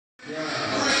Boy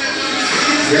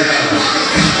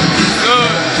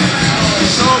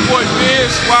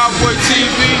BiZ, WILDBOY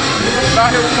TV.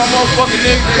 Out here with my motherfucking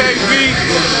nigga KB.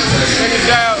 Niggas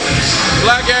out.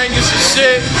 Black Angus and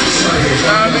shit. You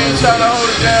know what I mean? Trying to hold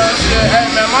it down. Shit. Hey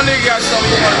man, my nigga got something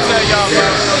he want to tell y'all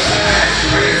about.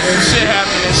 Shit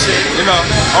happening and shit. You know,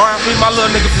 R.I.P. my little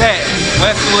nigga Pat.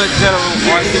 Westwood General,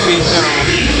 RCB General.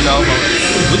 You know,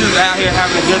 we just out here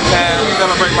having a good time.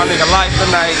 Celebrate my nigga life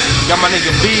tonight. Got my nigga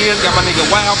BiZ, got my nigga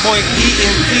WILDBOY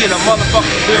ENT in the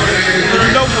motherfucking building. And you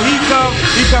know when he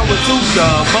come with two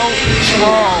both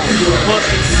strong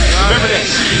pussies. Remember that?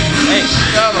 Hey,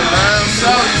 tell him, man. I'm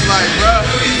telling you, like, bro.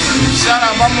 Shout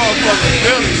out my motherfucking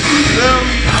Billy. Feel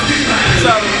me?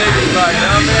 Tell them niggas, like, you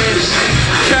know what I mean?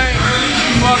 Can't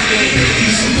fucking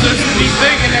just be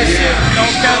thinking that shit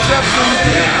don't catch up to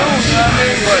me. You know what I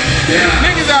mean? But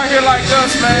niggas out here like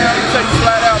us, man, I'm gonna take you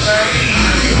flat out, man.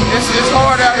 It's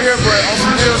hard out here, but on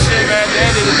some real shit, man, at the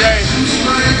end of the day,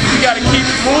 we gotta keep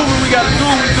it moving, we gotta do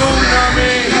what we do, you know what I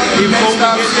mean? Can't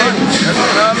stop shit, you know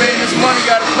what I mean? This money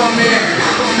gotta come in.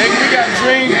 Nigga, we got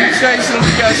dreams, we chasing,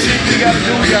 we got shit we gotta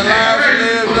do, we got lives to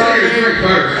live, you know what I mean?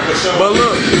 But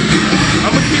look,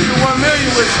 I'ma keep it 1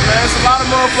 million with you, man. It's a lot of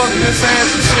motherfuckers been saying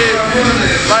some shit,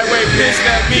 like way pissed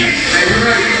at me,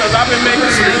 because I've been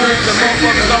making some moves that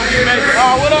motherfuckers don't be making.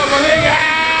 Oh, what up, my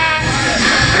nigga?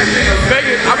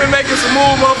 I've been making some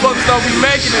moves motherfuckers don't be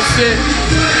making and shit.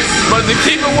 But to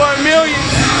keep it 1 million,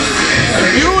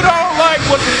 if you don't like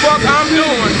what the fuck I'm doing,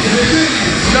 you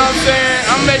know what I'm saying?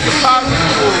 I'm making positive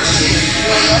moves. You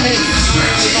know what I mean?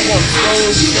 I want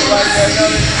to shit like that, you know what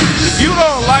I mean? If you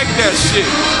don't like that shit,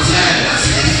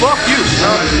 fuck you.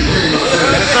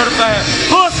 And the certified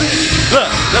pussy. Look,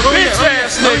 bitch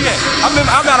ass nigga. I'm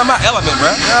out of my element,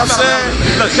 bro. You know what I'm saying?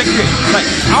 Look, check this. Like,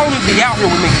 I don't even be out here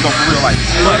with niggas though, for real life.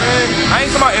 But I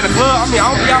ain't talking about in the club. I mean, I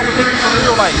don't be out with niggas for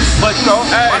real life. But you know,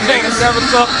 my niggas never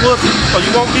tough pussy. So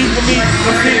you won't beef with me.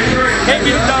 Can't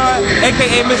get it done.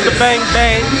 AKA Mr. Bang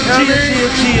Bang.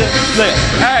 Cheer. Look.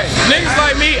 Hey, niggas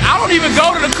like me, I don't even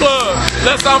go to the club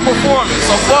unless I'm performing.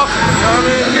 So fuck it. You know what I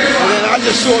mean? And then I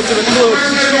just show up to the club.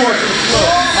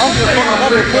 I don't give a fuck if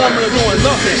I'm performing or doing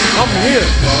nothing. I'm here.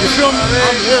 You feel me?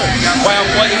 I'm here.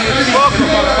 WILDBOY ENT. Fuck the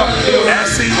motherfucker.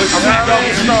 That's it. I'm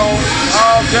double strong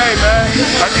all day, man.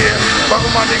 Again, fuck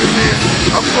with my nigga BiZ.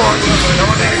 Of course. Now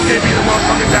my nigga KB the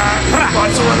motherfucker died. My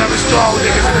 211 strong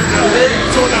niggas in the building.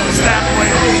 211 staff boy.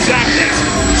 Jack Nixon.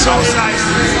 So nice.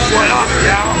 What up,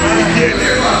 y'all? We getting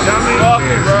there. You know what I mean? Fuck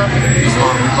it, bro. That's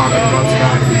what we fucking about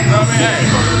tonight. You know what I mean? Hey,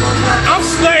 I'm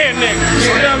slaying niggas.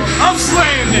 I'm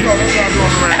slaying niggas.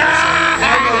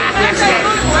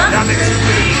 Y'all niggas is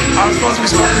big. I was supposed to be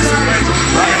smoking some things.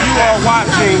 You are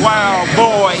watching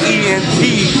WILDBOY ENT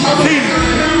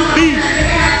TV.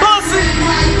 Pussy.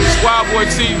 It's WILDBOY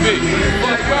TV. You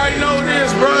already know what it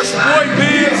is, bro. It's your boy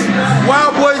BiZ,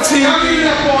 WILDBOY TV.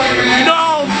 You know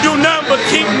I don't do nothing but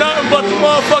keep nothing but the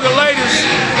motherfucking ladies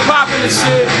popping and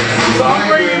shit. So I'm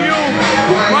bringing you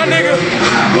my nigga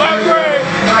Black Ray,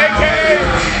 aka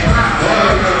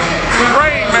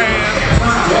Rain Man,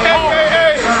 aka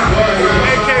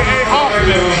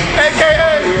Hoffman,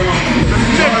 aka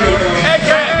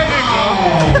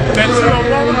that's who I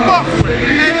want to fuck with,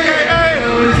 aka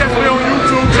check me on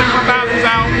YouTube, check my battles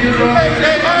out,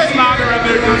 aka slaughtering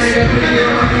niggas.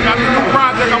 Got a new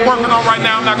project I'm working on right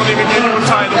now. I'm not gonna even give you a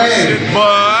title and shit,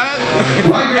 but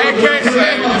aka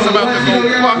it's about to go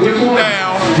fucking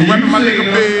down. Repping my nigga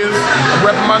BiZ,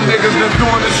 repping my niggas that's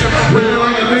doing this shit for real,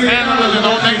 handling it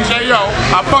on AJO.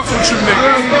 I fuck with you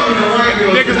niggas.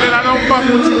 Niggas that I don't fuck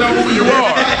with, you know who you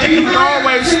are. You can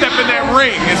always step in that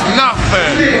ring, it's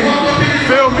nothing.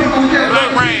 Feel me?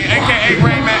 Lil Rain, aka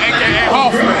Rain Man, aka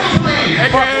Hoffman,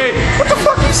 aka what the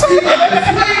fuck you saying?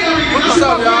 What's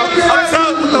up, y'all? I'm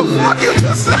telling you what the fuck you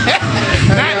just said.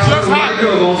 That just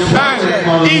happened.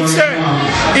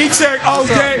 E-check,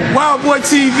 okay, WILDBOY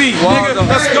TV. Nigga,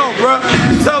 let's go, bro.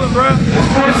 Tell him, bro.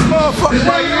 This motherfucker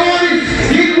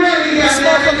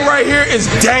right here is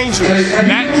dangerous.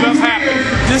 That just happened.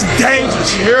 This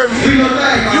dangerous, you hear me?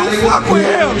 You fuck with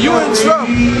him, you in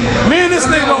trouble. Me and this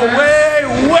nigga go way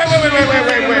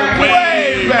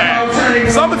back.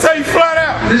 So I'm gonna tell you flat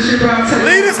out.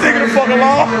 Leave this nigga the fuck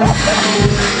alone.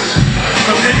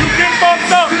 Cause when you get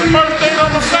fucked up, the first thing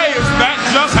I'm gonna say is that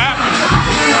just happened.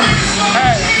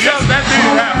 Hey, just that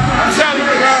didn't happen. I'm telling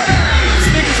you, bro. This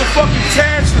nigga's a fucking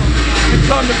tantrum. You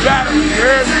come to battle, you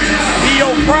heard me? He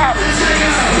your problem.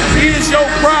 He is your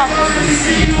problem.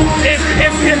 If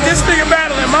this nigga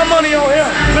battling, my money on him.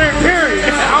 Period.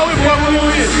 I always fuck with who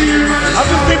he is. I'm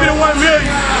just keeping it 1 million.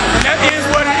 And that is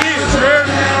what it is, you heard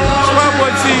me? It's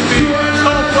WILDBOY TV.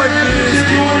 WILDBOY BiZ.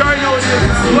 You already know what it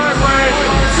is.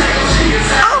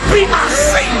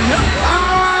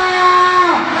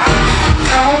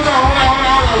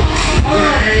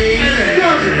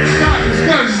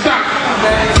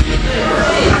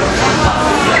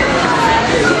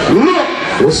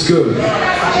 What's good?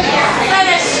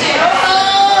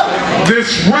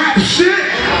 This rap shit,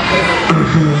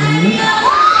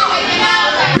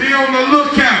 be on the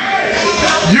lookout.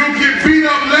 You'll get beat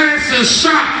up last and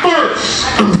shot first.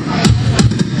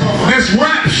 This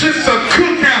rap shit's a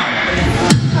cookout.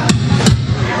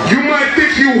 You might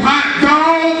think you hot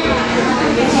dog,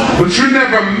 but you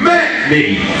never met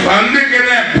me. A nigga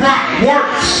that Brock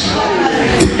works.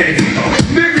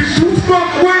 Niggas you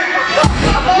fuck with,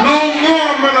 long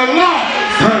arm and a law.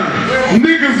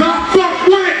 Niggas I fuck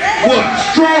with, what?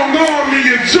 Strong arm in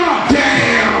your jaw.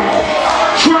 Damn.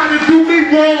 Try to do me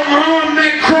wrong, arm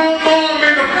that chrome arm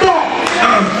in the fall.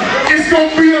 It's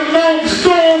gonna be a long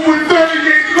storm with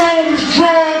 38 longs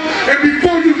drawn, and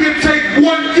before you can take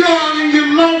one gun in your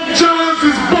long johns,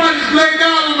 his body's laid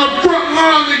out on the front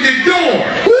line of your door.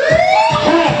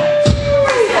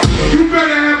 You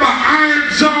better have an iron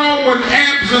jaw when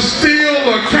abs are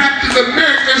steel, or Captain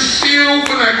America's shield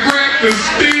when I grab the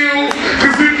steel.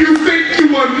 Cause if you think you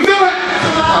a nut,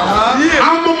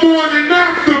 I'm a more than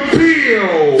after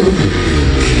pill.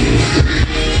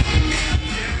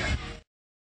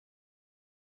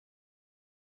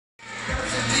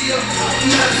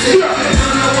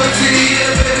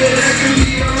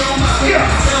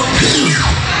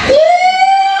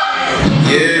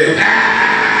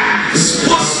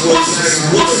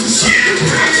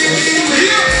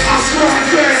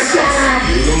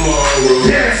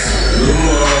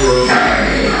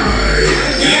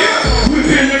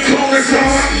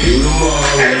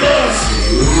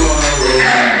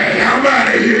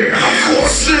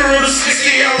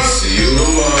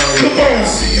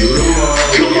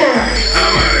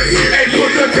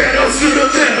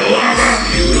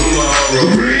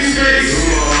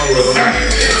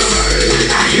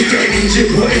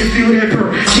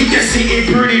 Keep that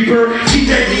seat pretty bird. Keep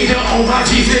that Nina on my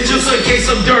G's in just in case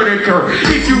some dirt occur.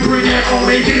 If you bring that on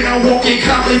me, then I walk in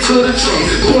calmly to the trunk.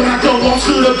 But I don't walk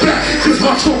to the back, cause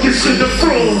my trunk is in the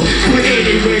front. But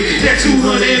anyway, that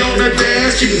 200 on the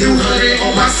dash, keep 200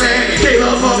 on my side. They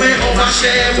love me on my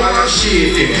shaft while I'm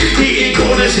shifting. Hitting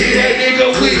corners, hit that nigga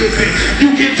whipping.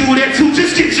 You can do that too,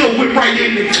 just get your whip right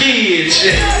in the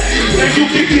kitchen. And you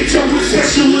can get your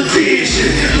special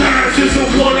edition. Mine's just a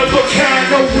one of a kind,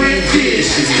 no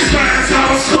rendition. Mine's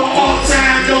how I start all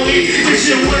time, no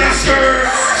ignition when I stir.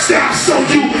 Stop so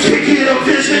you can get a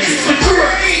vision. It's the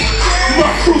great.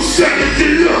 My fruit salad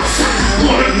deluxe.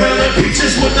 Watermelon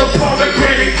peaches with the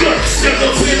pomegranate guts. Step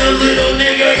up in a little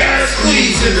nigga, gotta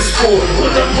squeeze in the sport.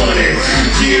 Put the money,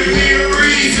 give me a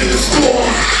reason to score.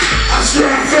 I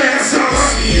strive fast, I'm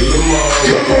come on.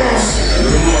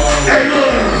 Hey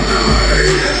look,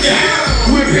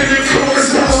 whipping the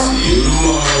corners on.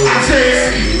 I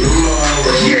said,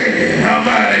 yeah, I'm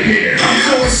out of here. I'm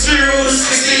going 0 to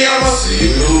 60 hours.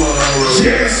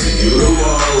 Yes,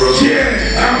 yeah,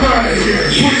 I'm out of here.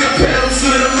 Put the pedal to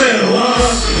the metal,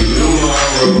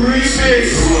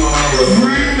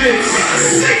 remix.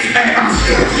 Hey, I'm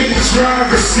stuck in the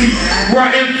driver's seat,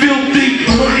 riding filthy,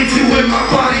 money to in my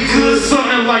body, good,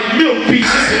 something like milk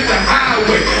beaches in the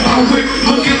highway. My whip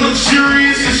looking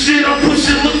luxurious and shit I'm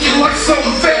pushing looking like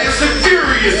something fast and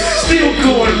furious. Still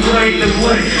going lane to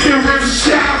lane, the rim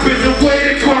shopping, the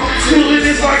way the car feeling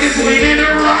is like it's leaning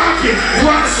and rocking.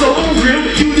 Ride so real,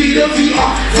 you need a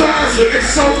VR visor.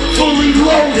 It's so fully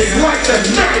loaded, like the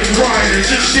Night Rider.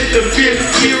 Just shit the fifth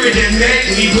gear and it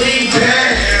made me lean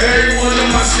back. Every one of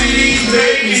my CDs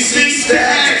made me see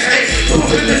stacks. Hey,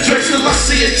 pumping the drinks till I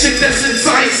see a chick that's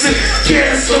enticing.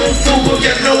 Gas on full, but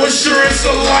got no insurance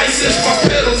or license. My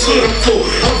pedal to the floor,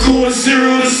 I'm going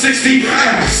 0 to 60.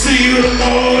 See you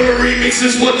tomorrow. The remix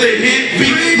is what they hit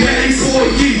me. Manny Boy,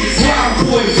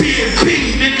 WILDBOY,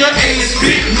 B&B, nigga, A's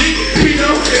Big Nick,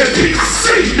 Pino, and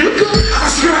PEC, nigga. I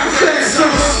strive fast,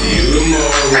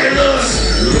 hey look,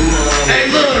 hey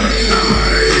look,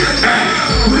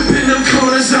 whipping them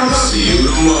corners out.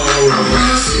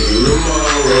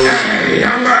 Hey,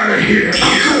 I'm out of here.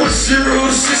 I'm going 0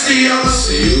 to 60 hours.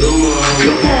 Come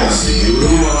on,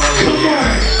 come on.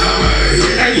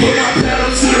 Hey, put my